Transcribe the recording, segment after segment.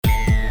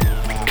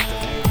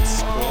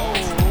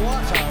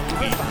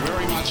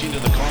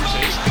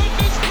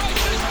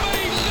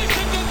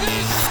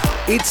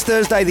It's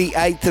Thursday, the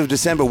 8th of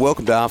December.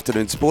 Welcome to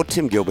Afternoon Sport.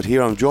 Tim Gilbert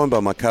here. I'm joined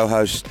by my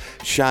co-host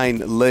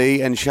Shane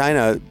Lee. And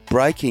Shane,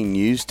 breaking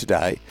news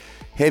today,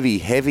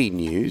 heavy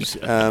news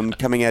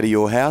coming out of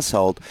your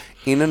household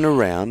in and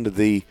around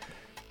the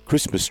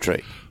Christmas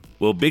tree.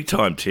 Well, big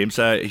time, Tim.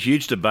 So a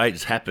huge debate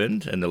has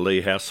happened in the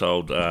Lee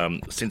household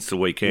since the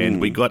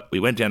weekend. We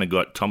went down and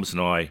got Thomas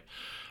and I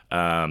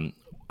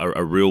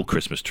a real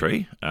Christmas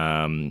tree.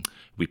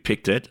 We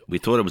picked it. We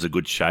thought it was a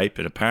good shape,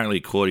 and apparently,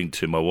 according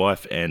to my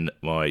wife and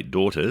my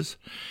daughters,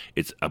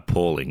 it's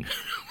appalling.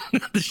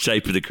 The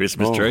shape of the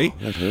Christmas tree.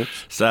 That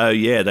hurts. So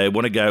yeah, they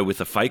want to go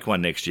with a fake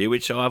one next year,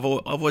 which I've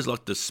always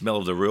liked the smell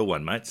of the real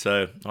one, mate.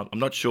 So I'm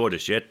not sure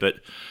just yet, but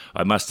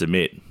I must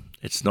admit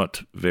it's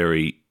not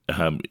very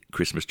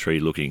Christmas tree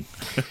looking.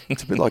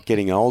 It's a bit like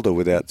getting older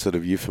without sort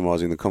of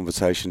euphemising the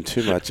conversation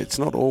too much. It's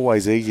not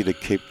always easy to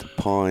keep the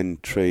pine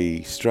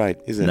tree straight,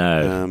 is it?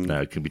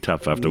 No, it can be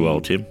tough after a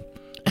while, Tim.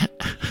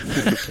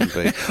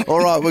 All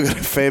right, we've got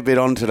a fair bit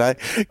on today.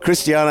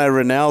 Cristiano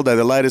Ronaldo,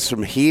 the latest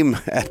from him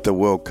at the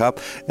World Cup.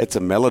 It's a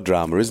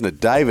melodrama, isn't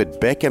it? David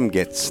Beckham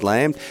gets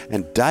slammed,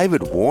 and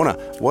David Warner,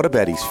 what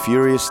about his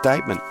furious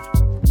statement?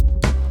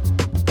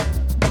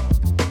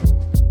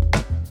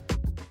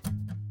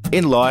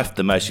 In life,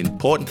 the most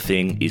important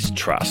thing is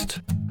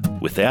trust.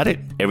 Without it,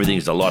 everything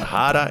is a lot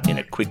harder in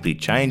a quickly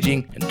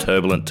changing and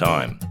turbulent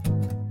time.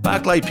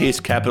 Barclay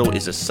Pierce Capital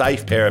is a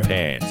safe pair of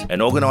hands,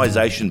 an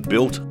organisation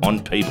built on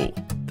people.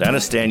 They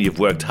understand you've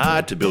worked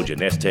hard to build your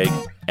nest egg,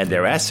 and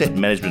their asset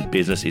management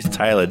business is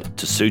tailored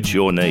to suit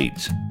your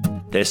needs.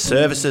 Their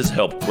services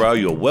help grow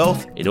your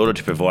wealth in order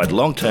to provide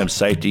long-term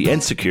safety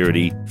and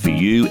security for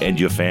you and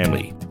your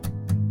family.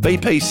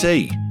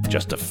 BPC,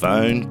 just a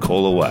phone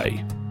call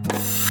away.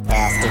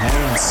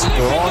 Afternoon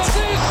Sport.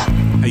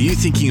 Are you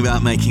thinking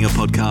about making a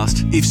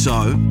podcast? If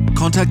so,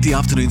 contact the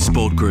Afternoon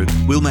Sport Group.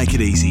 We'll make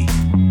it easy.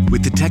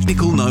 With the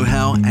technical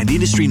know-how and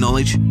industry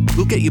knowledge,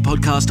 we'll get your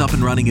podcast up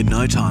and running in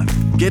no time.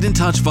 Get in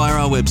touch via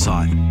our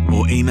website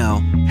or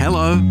email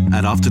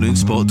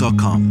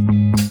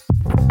hello@afternoonsport.com.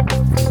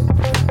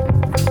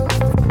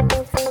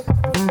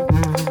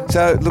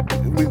 So, look,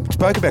 we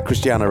spoke about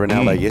Cristiano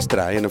Ronaldo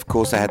yesterday, and of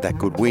course they had that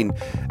good win.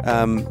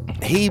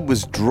 He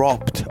was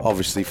dropped,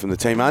 obviously, from the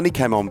team. Only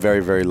came on very,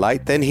 very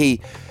late. Then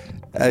he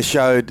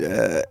showed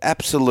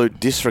absolute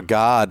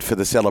disregard for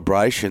the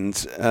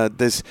celebrations.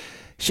 There's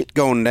shit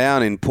going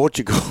down in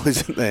Portugal,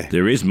 isn't there?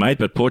 There is, mate,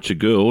 but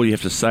Portugal, you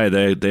have to say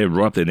they're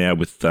right up there now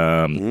with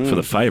for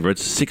the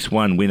favourites.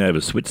 6-1 win over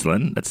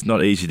Switzerland. That's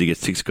not easy to get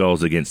 6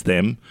 goals against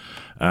them.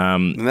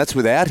 And that's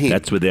without him.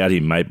 That's without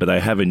him, mate. But they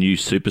have a new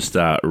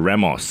superstar,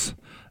 Ramos.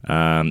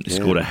 He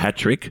scored a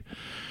hat-trick.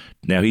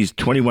 Now, he's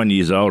 21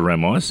 years old,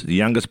 Ramos, the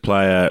youngest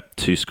player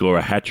to score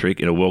a hat-trick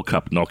in a World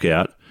Cup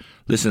knockout.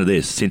 Listen to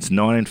this, since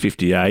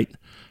 1958,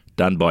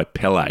 done by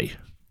Pelé.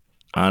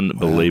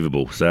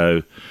 Unbelievable. Wow.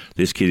 So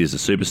this kid is a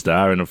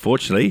superstar, and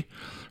unfortunately,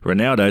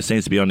 Ronaldo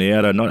seems to be on the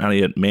outer, not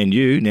only at Man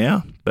U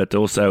now, but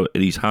also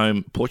at his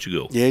home,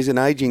 Portugal. Yeah, he's an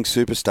ageing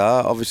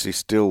superstar, obviously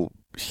still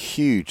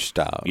huge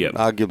star,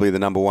 arguably the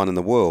number one in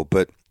the world,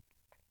 but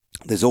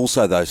there's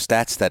also those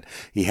stats that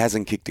he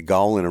hasn't kicked a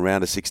goal in a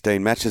round of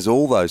 16 matches,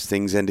 all those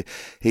things, and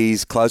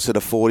he's closer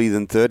to 40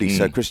 than 30.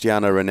 So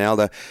Cristiano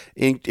Ronaldo,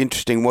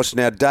 interesting watch.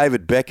 Now,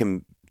 David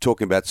Beckham,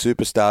 talking about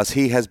superstars,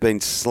 he has been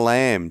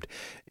slammed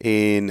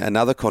in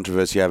another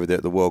controversy over there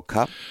at the World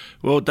Cup.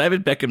 Well,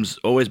 David Beckham's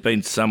always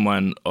been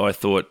someone I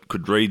thought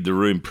could read the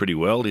room pretty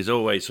well. He's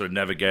always sort of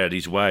navigated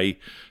his way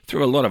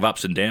through a lot of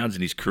ups and downs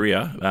in his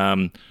career,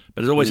 but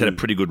he's always had a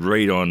pretty good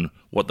read on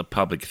what the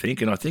public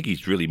think, and I think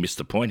he's really missed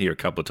the point here a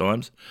couple of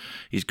times.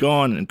 He's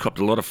gone and copped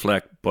a lot of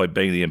flack by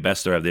being the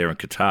ambassador over there in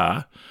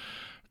Qatar.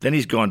 Then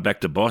he's gone back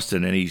to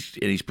Boston and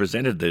he's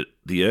presented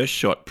the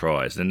Earthshot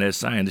Prize, and they're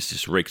saying this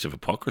just reeks of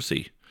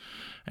hypocrisy.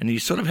 And you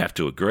sort of have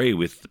to agree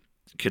with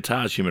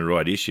Qatar's human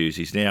rights issues.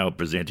 He's now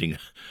presenting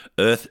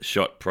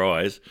Earthshot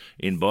Prize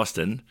in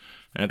Boston,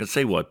 and I can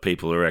see why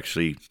people are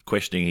actually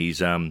questioning his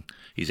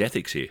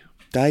ethics here.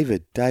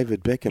 David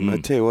Beckham. I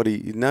tell you what,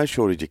 no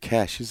shortage of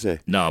cash, is there?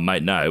 No,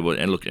 mate, no. Well,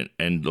 and look,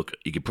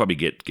 you could probably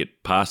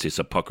get past his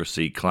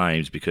hypocrisy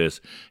claims because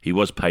he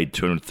was paid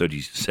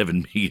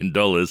 $237 million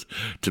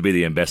to be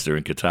the ambassador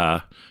in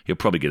Qatar. He'll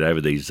probably get over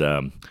these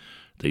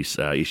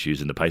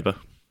issues in the paper.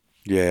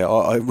 Yeah,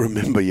 I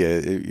remember,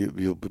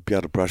 you'll be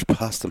able to brush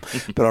past them.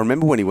 But I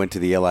remember when he went to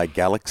the LA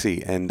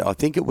Galaxy, and I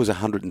think it was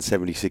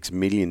 $176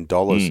 million.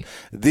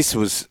 This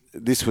was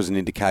an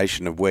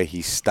indication of where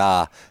his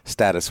star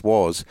status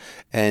was,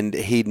 and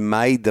he'd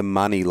made the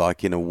money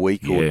like in a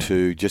week or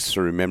two just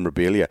through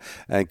memorabilia,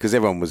 because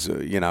everyone was,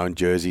 in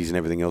jerseys and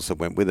everything else that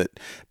went with it.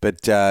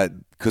 But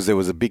because there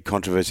was a big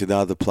controversy, the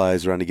other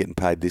players are only getting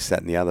paid this, that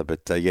and the other.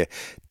 But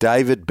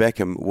David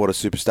Beckham, what a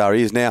superstar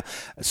he is. Now,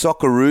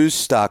 Socceroos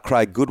star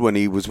Craig Goodwin,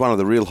 he was one of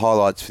the real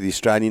highlights for the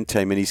Australian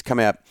team, and he's come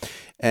out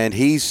and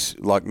he's,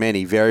 like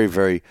many, very,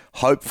 very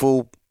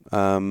hopeful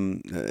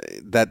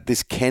that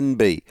this can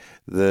be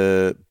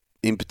the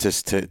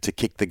impetus to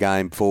kick the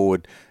game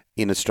forward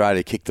in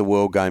Australia, kick the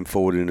world game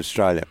forward in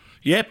Australia.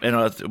 Yep,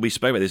 and we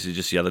spoke about this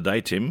just the other day,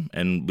 Tim,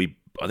 and we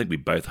I think we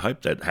both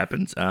hope that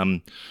happens.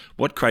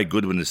 What Craig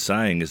Goodwin is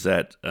saying is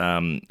that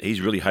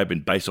he's really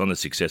hoping, based on the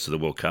success of the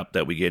World Cup,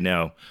 that we get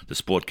now the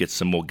sport gets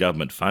some more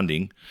government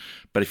funding.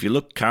 But if you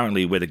look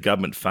currently where the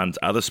government funds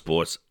other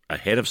sports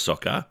ahead of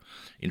soccer,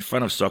 in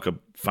front of soccer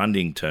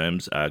funding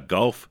terms are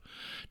golf,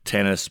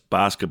 tennis,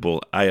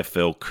 basketball,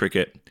 AFL,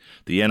 cricket,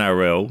 the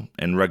NRL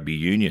and rugby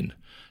union.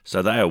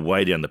 So they are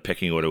way down the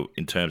pecking order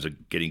in terms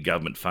of getting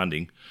government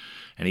funding.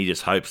 And he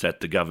just hopes that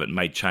the government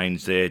may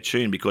change their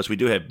tune, because we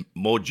do have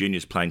more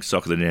juniors playing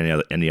soccer than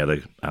any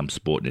other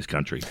sport in this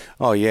country.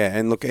 Oh, yeah.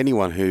 And look,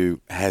 anyone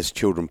who has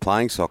children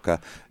playing soccer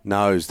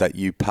knows that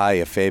you pay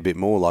a fair bit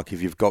more. Like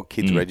if you've got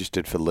kids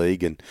registered for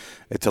league, and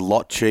it's a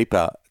lot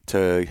cheaper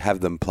to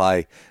have them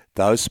play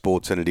those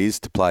sports than it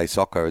is to play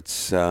soccer.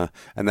 It's and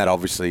that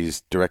obviously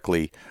is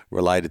directly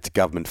related to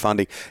government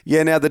funding.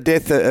 Yeah, now the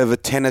death of a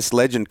tennis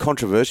legend,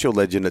 controversial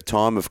legend at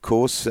times, of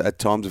course,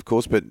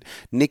 but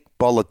Nick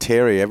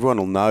Bollettieri, everyone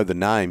will know the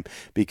name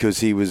because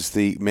he was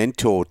the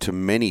mentor to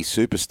many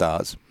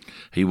superstars.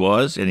 He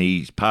was, and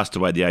he passed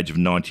away at the age of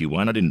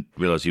 91. I didn't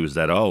realise he was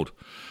that old.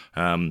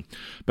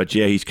 But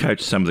yeah, he's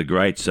coached some of the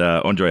greats,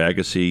 Andre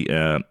Agassi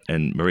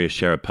and Maria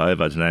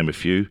Sharapova, to name a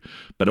few,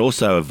 but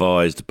also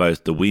advised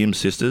both the Williams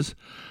sisters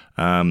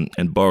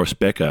and Boris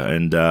Becker,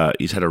 and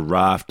he's had a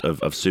raft of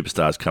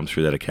superstars come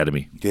through that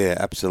academy. Yeah,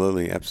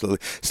 absolutely.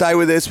 Stay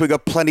with us. We've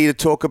got plenty to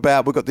talk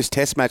about. We've got this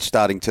test match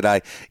starting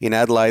today in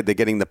Adelaide. They're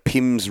getting the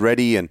Pims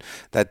ready, and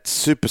that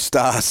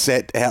superstar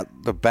set out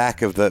the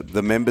back of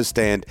the members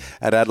stand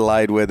at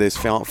Adelaide, where there's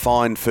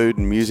fine food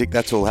and music.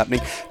 That's all happening.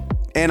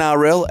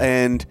 NRL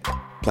and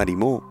plenty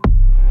more.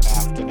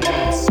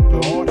 Afternoon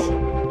Sport.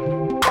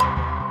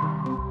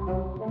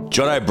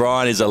 John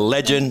O'Brien is a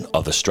legend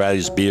of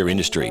Australia's beer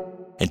industry.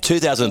 In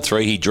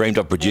 2003, he dreamed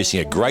of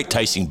producing a great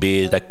tasting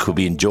beer that could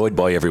be enjoyed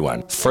by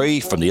everyone, free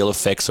from the ill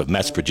effects of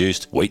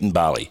mass-produced wheat and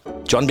barley.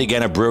 John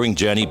began a brewing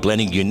journey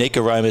blending unique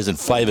aromas and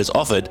flavours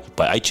offered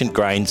by ancient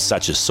grains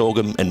such as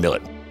sorghum and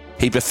millet.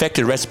 He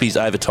perfected recipes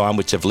over time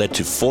which have led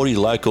to 40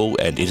 local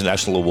and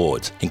international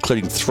awards,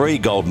 including 3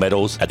 gold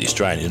medals at the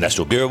Australian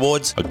International Beer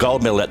Awards, a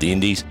gold medal at the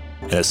Indies,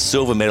 and a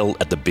silver medal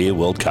at the Beer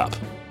World Cup.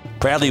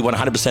 Proudly 100%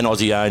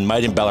 Aussie-owned,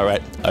 made in Ballarat,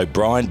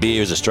 O'Brien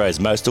Beer is Australia's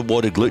most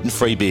awarded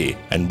gluten-free beer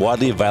and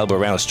widely available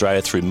around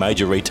Australia through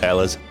major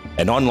retailers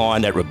and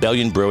online at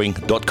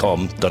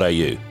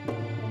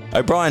rebellionbrewing.com.au.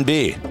 O'Brien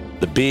Beer,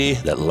 the beer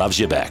that loves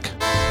you back.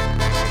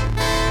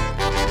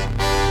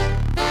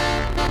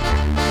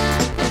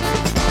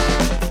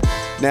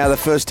 Now, the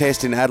first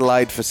test in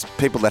Adelaide, for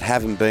people that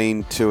haven't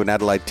been to an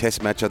Adelaide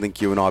test match, I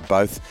think you and I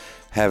both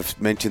have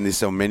mentioned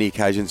this on many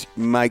occasions,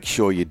 make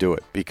sure you do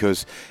it,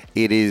 because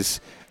it is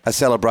a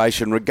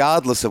celebration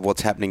regardless of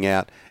what's happening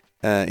out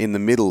in the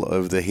middle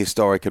of the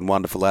historic and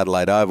wonderful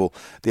Adelaide Oval.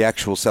 The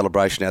actual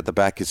celebration out the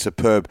back is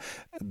superb.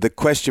 The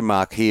question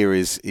mark here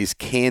is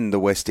can the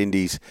West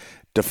Indies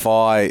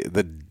defy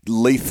the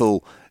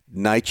lethal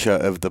nature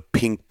of the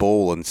pink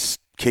ball and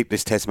keep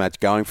this test match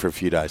going for a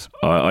few days?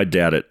 I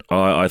doubt it.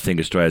 I think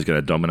Australia's going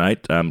to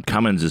dominate.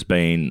 Cummins has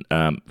been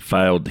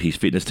failed his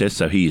fitness test,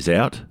 so he is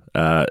out.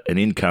 And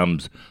in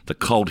comes the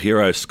cold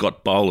hero,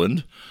 Scott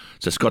Boland.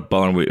 So Scott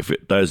Boland, if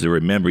those who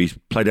remember, he's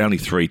played only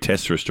 3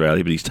 tests for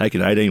Australia, but he's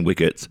taken 18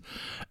 wickets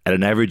at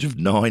an average of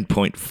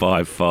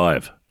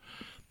 9.55.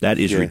 That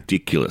is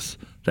ridiculous.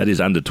 That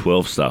is under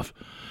 12 stuff.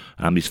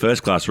 His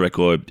first-class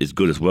record is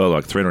good as well,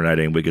 like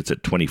 318 wickets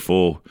at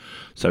 24.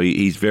 So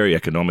he's very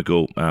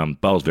economical,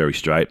 bowls very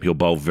straight. He'll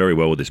bowl very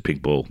well with this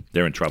pink ball.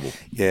 They're in trouble.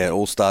 Yeah, it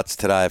all starts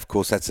today. Of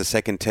course, that's the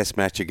second test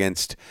match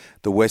against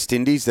the West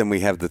Indies. Then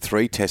we have the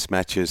 3 test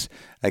matches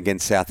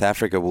against South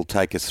Africa. Will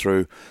take us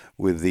through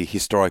with the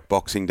historic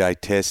Boxing Day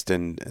test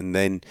and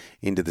then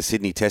into the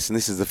Sydney test. And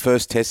this is the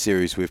first test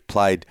series we've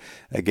played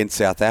against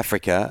South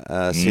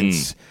Africa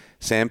since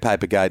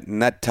Sandpapergate,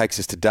 and that takes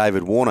us to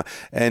David Warner,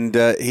 and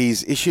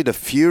he's issued a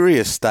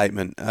furious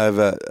statement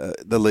over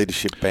the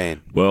leadership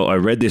ban. Well, I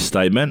read this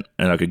statement,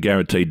 and I could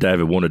guarantee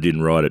David Warner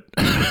didn't write it.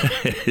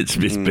 It's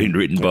been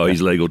written by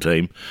his legal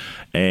team,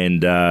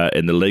 and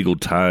the legal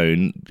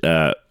tone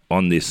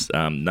on this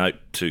note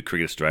to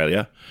Cricket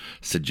Australia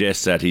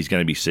suggests that he's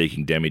going to be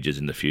seeking damages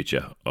in the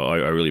future. I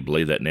really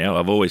believe that now.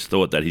 I've always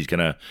thought that he's going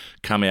to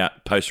come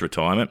out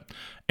post-retirement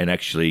and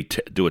actually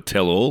do a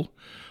tell-all.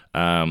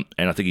 And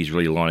I think he's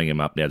really lining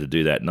him up now to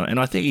do that. And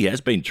I think he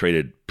has been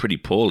treated pretty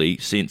poorly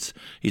since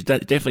he's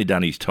definitely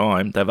done his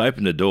time. They've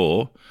opened the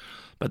door,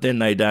 but then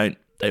they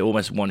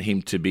almost want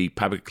him to be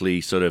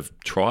publicly sort of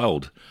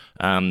trialled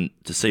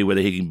to see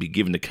whether he can be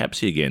given the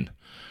capsy again.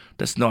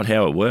 That's not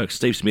how it works.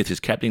 Steve Smith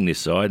is captaining this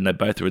side, and they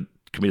both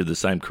committed the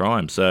same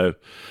crime. So,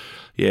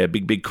 yeah,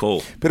 big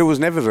call. But it was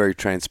never very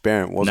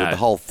transparent, was it? The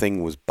whole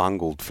thing was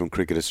bungled from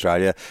Cricket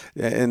Australia,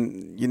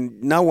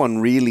 and no one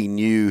really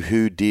knew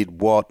who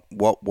did what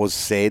was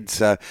said.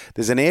 So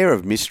there's an air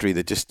of mystery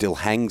that just still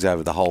hangs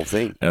over the whole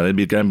thing. There'd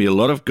be going to be a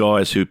lot of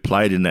guys who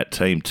played in that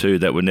team too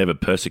that were never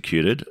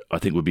persecuted. I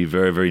think would be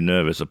very, very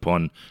nervous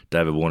upon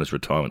David Warner's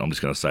retirement. I'm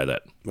just going to say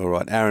that. All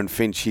right, Aaron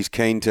Finch, he's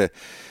keen to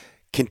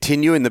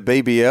continue in the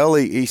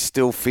BBL. He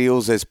still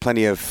feels there's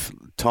plenty of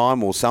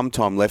time or some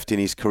time left in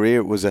his career.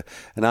 It was an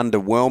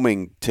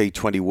underwhelming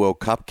T20 World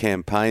Cup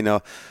campaign.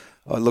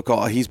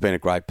 He's been a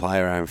great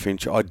player, Aaron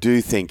Finch. I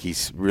do think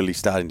he's really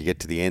starting to get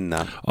to the end,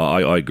 though.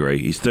 I agree.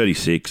 He's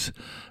 36.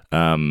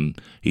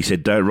 He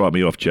said, "Don't write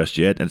me off just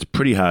yet," and it's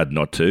pretty hard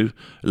not to.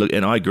 Look,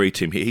 and I agree,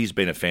 Tim. He's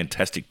been a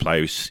fantastic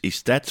player. His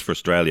stats for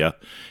Australia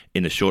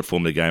in the short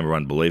form of the game are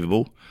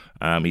unbelievable.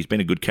 He's been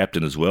a good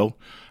captain as well,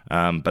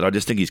 but I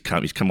just think he's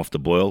come off the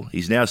boil.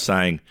 He's now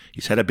saying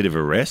he's had a bit of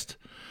a rest,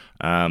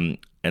 and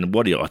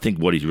I think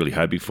what he's really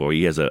hoping for,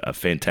 he has a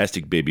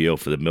fantastic BBL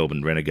for the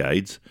Melbourne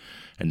Renegades,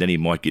 and then he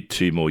might get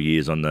 2 more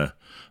years on the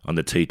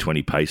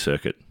T20 pay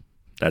circuit.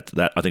 I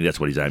think that's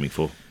what he's aiming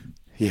for.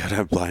 Yeah, I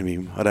don't blame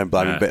him.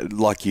 But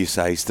like you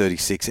say, he's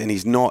 36, and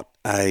he's not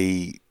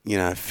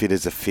fit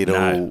as a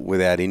fiddle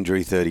without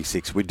injury.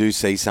 36. We do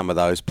see some of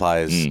those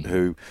players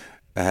who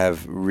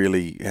have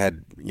really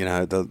had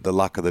the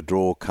luck of the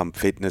draw come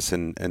fitness,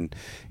 and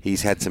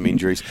he's had some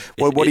injuries.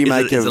 What do you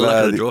make of the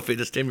luck of the draw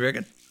fitness, Tim? You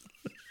reckon?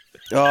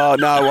 Oh,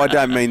 no, I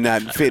don't mean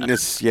that.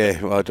 Fitness,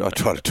 yeah, I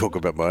try to talk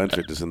about my own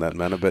fitness in that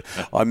manner, but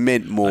I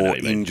meant more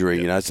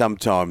injury. Yeah.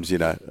 Sometimes,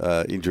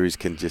 injuries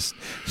can just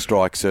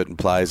strike certain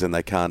players and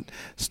they can't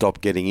stop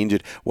getting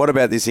injured. What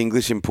about this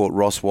English import,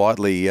 Ross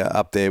Whiteley,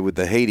 up there with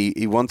the Heat?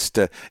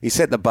 He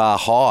set the bar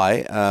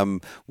high,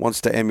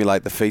 wants to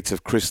emulate the feats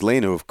of Chris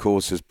Lynn, who, of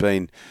course, has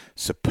been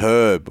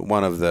superb,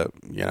 one of the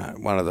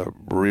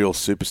real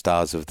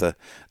superstars of the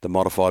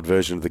modified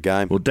version of the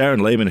game. Well,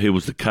 Darren Lehman, who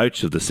was the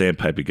coach of the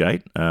Sandpaper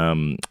Gate,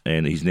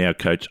 and he's now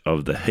coach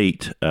of the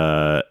Heat,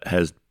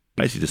 has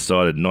basically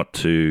decided not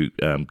to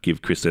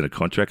give Chris Lynn a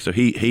contract. So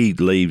he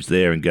leaves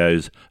there and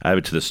goes over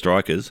to the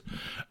Strikers,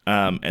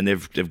 and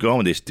they've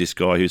gone with this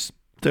guy who's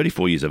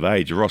 34 years of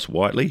age, Ross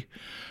Whiteley,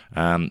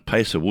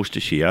 plays for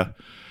Worcestershire.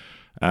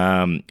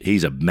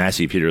 He's a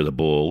massive hitter of the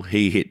ball.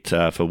 He hit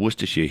for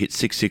Worcestershire, hit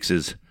 6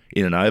 sixes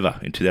in and over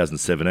in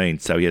 2017,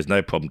 so he has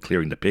no problem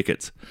clearing the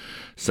pickets.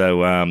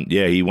 So,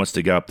 he wants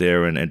to go up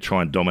there and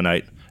try and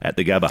dominate at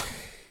the Gabba.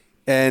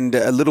 And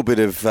a little bit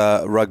of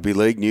rugby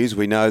league news.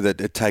 We know that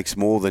it takes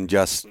more than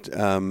just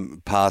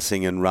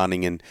passing and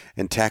running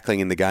and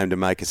tackling in the game to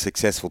make a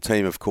successful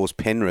team. Of course,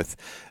 Penrith,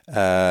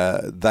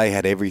 they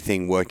had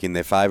everything work in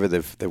their favour.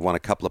 They've won a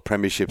couple of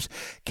premierships.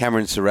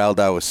 Cameron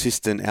Ciraldo,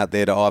 assistant out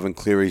there to Ivan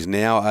Cleary, is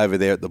now over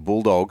there at the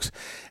Bulldogs,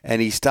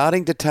 and he's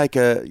starting to take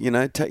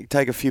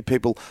a few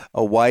people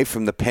away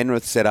from the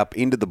Penrith setup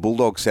into the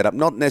Bulldogs setup.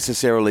 Not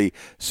necessarily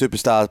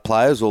superstar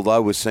players,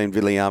 although we've seen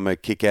Viliama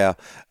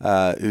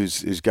Kikau,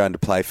 who's going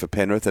to play for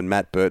Penrith, and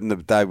Matt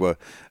Burton. They were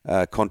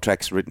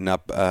contracts written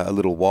up a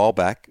little while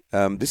back.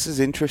 This is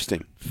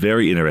interesting.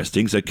 Very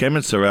interesting. So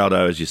Cameron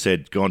Ciraldo, as you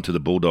said, gone to the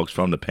Bulldogs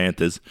from the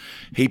Panthers.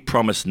 He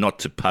promised not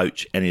to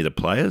poach any of the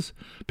players,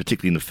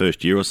 particularly in the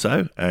first year or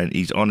so, and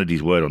he's honoured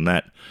his word on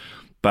that.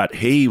 But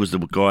he was the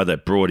guy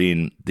that brought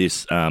in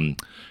this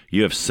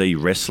UFC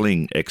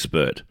wrestling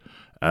expert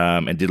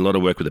and did a lot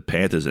of work with the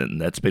Panthers, and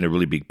that's been a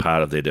really big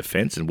part of their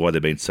defence and why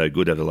they've been so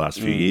good over the last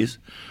few years.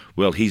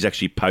 Well, he's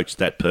actually poached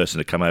that person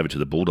to come over to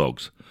the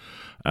Bulldogs.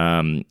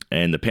 And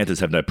the Panthers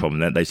have no problem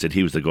with that. They said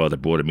he was the guy that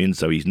brought him in,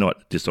 so he's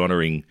not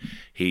dishonouring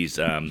his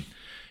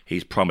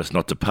promise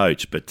not to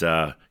poach. But,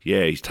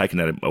 he's taken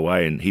that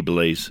away, and he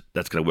believes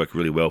that's going to work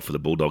really well for the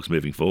Bulldogs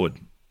moving forward.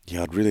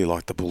 Yeah, I'd really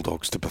like the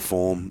Bulldogs to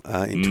perform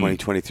in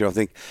 2023. I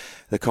think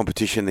the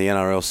competition, the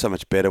NRL, is so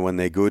much better when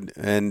they're good.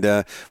 And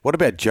what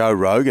about Joe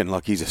Rogan?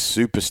 Like, he's a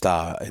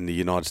superstar in the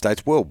United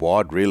States,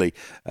 worldwide, really,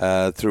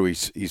 through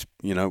his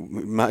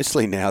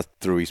mostly now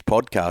through his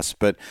podcasts.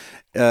 But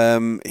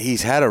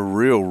he's had a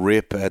real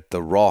rip at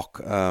The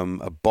Rock,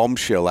 a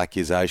bombshell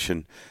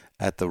accusation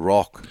at The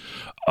Rock.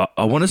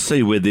 I want to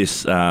see where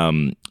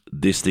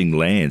this thing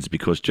lands,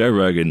 because Joe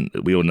Rogan,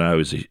 we all know,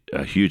 is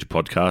a huge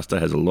podcaster,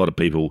 has a lot of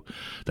people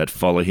that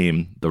follow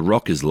him. The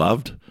Rock is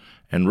loved,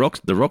 and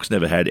The Rock's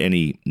never had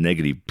any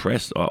negative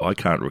press, I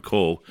can't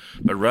recall.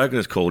 But Rogan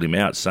has called him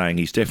out, saying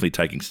he's definitely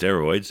taking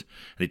steroids,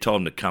 and he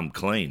told him to come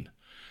clean.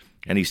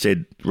 And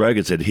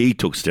Rogan said he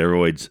took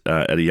steroids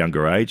at a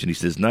younger age, and he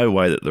says no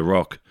way that The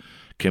Rock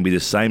can be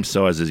the same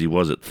size as he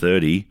was at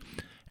 30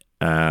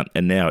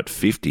 and now at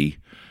 50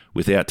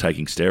 without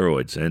taking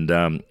steroids.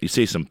 And you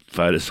see some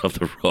photos of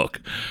The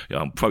Rock.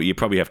 You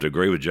probably have to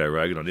agree with Joe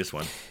Rogan on this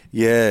one.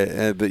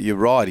 Yeah, but you're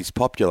right. He's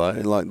popular.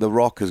 And like, The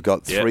Rock has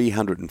got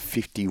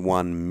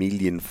 351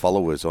 million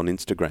followers on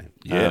Instagram.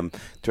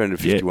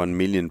 351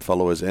 million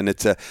followers. And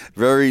it's a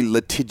very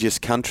litigious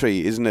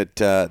country, isn't it,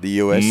 the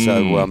US?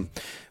 So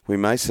we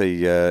may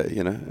see,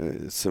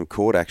 some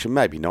court action.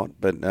 Maybe not,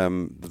 but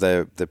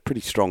they're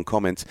pretty strong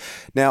comments.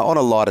 Now, on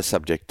a lighter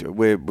subject,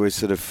 we're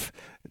sort of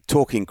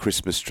talking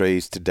Christmas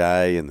trees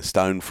today, and the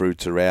stone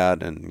fruits are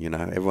out, and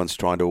everyone's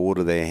trying to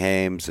order their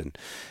hams and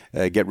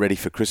get ready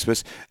for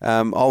Christmas.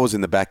 I was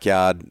in the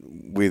backyard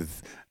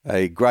with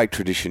a great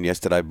tradition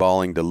yesterday,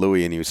 bowling to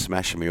Louis, and he was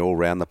smashing me all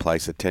around the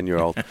place. A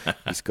 10-year-old,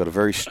 he's got a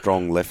very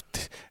strong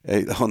left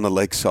on the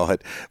leg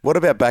side. What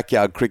about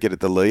backyard cricket at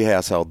the Lee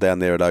household down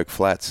there at Oak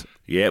Flats?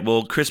 Yeah,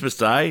 well, Christmas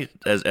Day,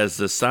 as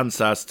the sun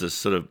starting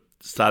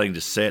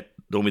to set,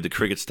 normally the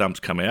cricket stumps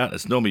come out.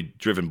 It's normally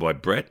driven by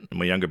Brett and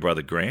my younger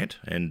brother Grant.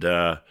 And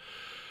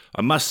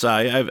I must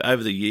say,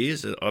 over the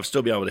years, I've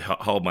still been able to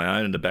hold my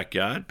own in the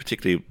backyard.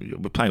 Particularly,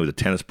 we're playing with a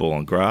tennis ball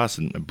on grass,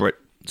 and Brett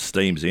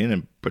steams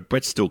in, but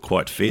Brett's still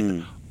quite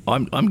fit.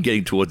 I'm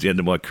getting towards the end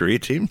of my career,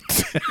 Tim.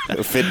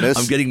 Fitness.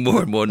 I'm getting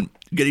more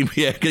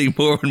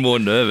and more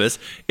nervous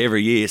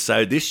every year.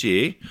 So this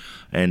year,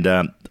 and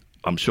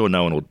I'm sure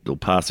no one will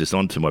pass this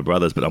on to my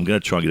brothers, but I'm going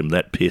to try and get them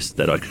that pissed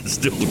that I can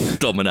still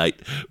dominate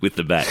with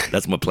the bat.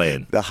 That's my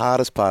plan. The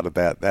hardest part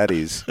about that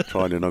is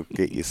trying to not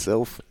get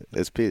yourself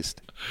as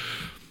pissed.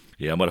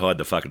 Yeah, I might hide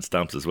the fucking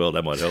stumps as well.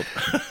 That might help.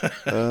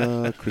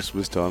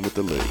 Christmas time with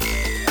the league.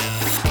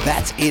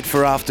 That's it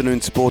for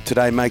Afternoon Sport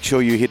today. Make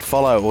sure you hit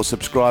follow or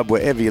subscribe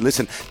wherever you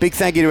listen. Big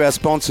thank you to our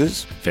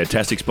sponsors.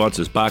 Fantastic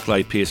sponsors,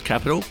 Barclay Pierce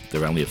Capital.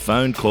 They're only a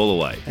phone call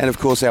away. And, of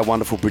course, our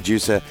wonderful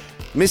producer,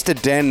 Mr.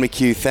 Dan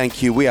McHugh.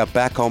 Thank you. We are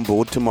back on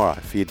board tomorrow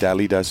for your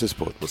daily dose of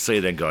sport. We'll see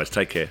you then, guys.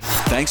 Take care.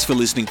 Thanks for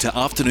listening to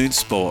Afternoon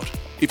Sport.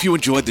 If you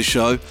enjoyed the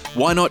show,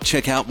 why not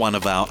check out one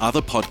of our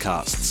other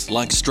podcasts,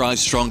 like Strive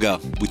Stronger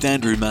with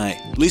Andrew May.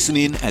 Listen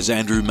in as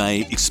Andrew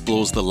May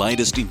explores the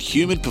latest in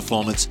human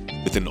performance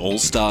with an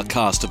all-star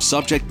cast of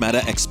subject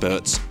matter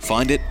experts.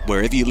 Find it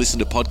wherever you listen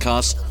to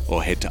podcasts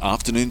or head to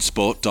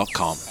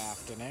afternoonsport.com.